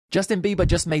Justin Bieber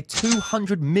just made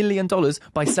 $200 million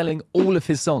by selling all of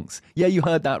his songs. Yeah, you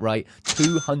heard that right.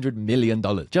 $200 million.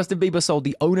 Justin Bieber sold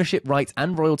the ownership rights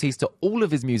and royalties to all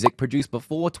of his music produced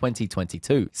before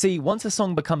 2022. See, once a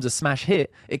song becomes a smash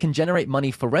hit, it can generate money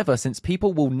forever since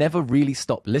people will never really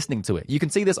stop listening to it. You can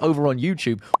see this over on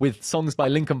YouTube with songs by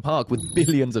Linkin Park with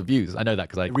billions of views. I know that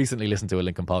because I recently listened to a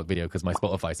Linkin Park video because my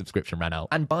Spotify subscription ran out.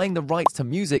 And buying the rights to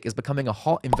music is becoming a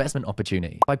hot investment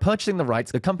opportunity. By purchasing the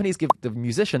rights, the companies give the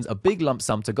musicians a big lump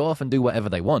sum to go off and do whatever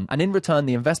they want, and in return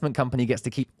the investment company gets to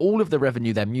keep all of the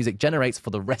revenue their music generates for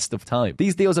the rest of time.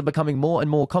 These deals are becoming more and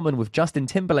more common, with Justin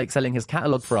Timberlake selling his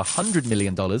catalog for $100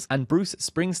 million and Bruce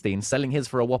Springsteen selling his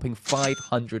for a whopping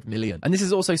 $500 million. And this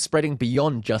is also spreading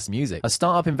beyond just music. A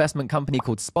startup investment company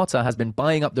called Spotter has been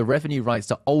buying up the revenue rights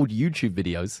to old YouTube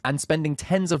videos and spending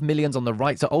tens of millions on the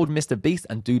rights to old Mr. Beast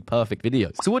and Dude Perfect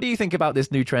videos. So what do you think about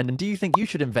this new trend, and do you think you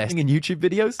should invest in YouTube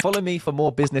videos? Follow me for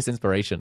more business inspiration.